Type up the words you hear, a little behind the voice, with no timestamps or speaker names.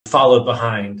followed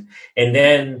behind. And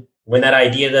then when that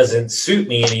idea doesn't suit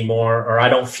me anymore, or I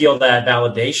don't feel that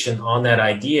validation on that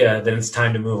idea, then it's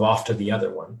time to move off to the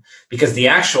other one. Because the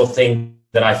actual thing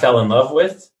that I fell in love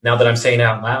with, now that I'm saying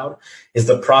out loud, is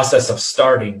the process of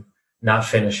starting, not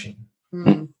finishing.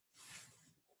 Mm.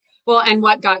 Well, and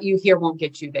what got you here won't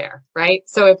get you there, right?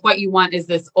 So if what you want is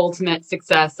this ultimate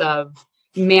success of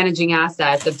managing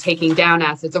assets, of taking down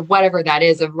assets, of whatever that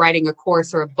is, of writing a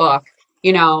course or a book,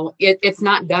 it's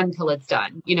not done till it's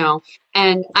done,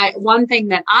 And one thing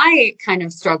that I kind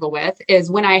of struggle with is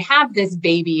when I have this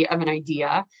baby of an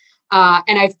idea,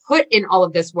 and I've put in all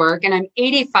of this work and I'm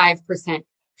 85%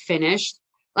 finished,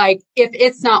 like if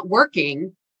it's not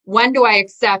working, when do I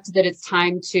accept that it's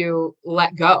time to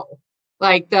let go?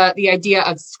 Like the idea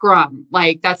of Scrum,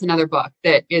 like that's another book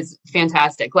that is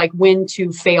fantastic, like when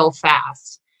to fail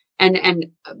fast and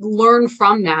learn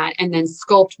from that and then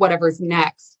sculpt whatever's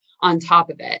next on top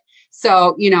of it.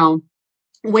 So,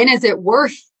 when is it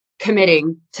worth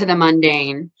committing to the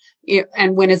mundane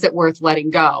and when is it worth letting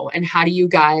go? And how do you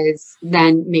guys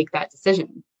then make that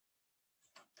decision?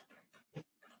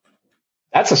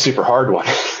 That's a super hard one.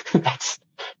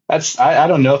 I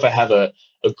don't know if I have a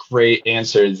great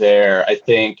answer there. I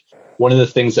think one of the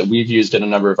things that we've used in a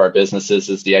number of our businesses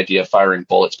is the idea of firing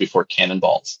bullets before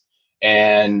cannonballs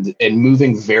and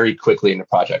moving very quickly into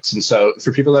projects. And so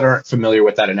for people that aren't familiar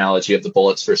with that analogy of the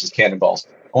bullets versus cannonballs,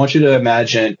 I want you to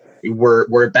imagine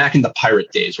we're back in the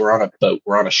pirate days. We're on a boat,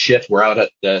 we're on a ship, we're out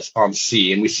on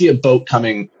sea, and we see a boat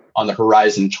coming on the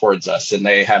horizon towards us, and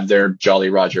they have their Jolly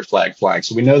Roger flag flying.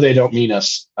 So we know they don't mean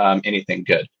us anything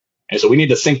good. And so we need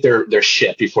to sink their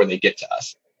ship before they get to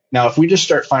us. Now, if we just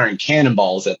start firing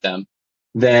cannonballs at them,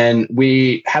 then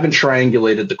we haven't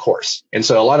triangulated the course. And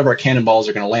so a lot of our cannonballs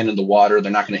are going to land in the water.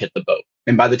 They're not going to hit the boat.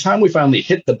 And by the time we finally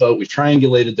hit the boat, we've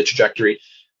triangulated the trajectory.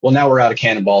 Well, now we're out of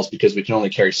cannonballs because we can only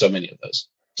carry so many of those.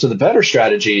 So the better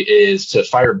strategy is to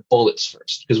fire bullets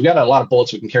first, because we got a lot of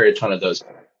bullets. We can carry a ton of those.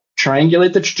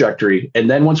 Triangulate the trajectory. And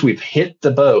then once we've hit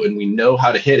the boat and we know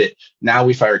how to hit it, now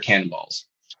we fire cannonballs.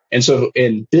 And so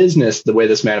in business, the way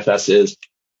this manifests is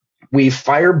we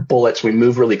fire bullets. We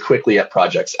move really quickly at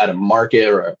projects, at a market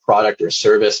or a product or a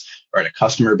service or at a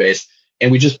customer base.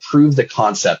 And we just prove the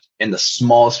concept in the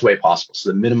smallest way possible. So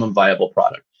the minimum viable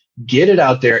product. Get it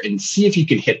out there and see if you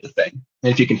can hit the thing.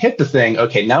 And if you can hit the thing,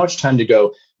 okay, now it's time to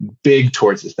go big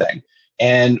towards the thing.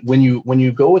 And when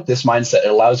you go with this mindset, it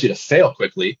allows you to fail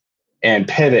quickly and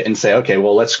pivot and say, okay,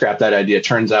 well, let's scrap that idea.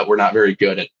 Turns out we're not very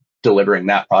good at delivering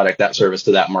that product, that service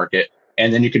to that market.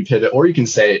 And then you can pivot, or you can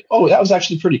say, oh, that was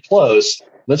actually pretty close.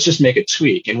 Let's just make a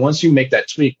tweak. And once you make that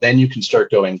tweak, then you can start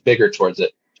going bigger towards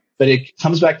it. But it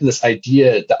comes back to this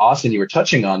idea that Austin, you were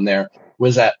touching on there,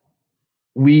 was that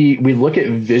we look at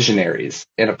visionaries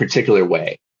in a particular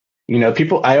way.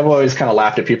 I've always kind of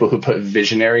laughed at people who put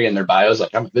visionary in their bios,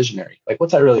 like I'm a visionary. Like,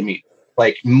 what's that really mean?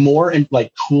 Like more and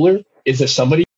like cooler is if somebody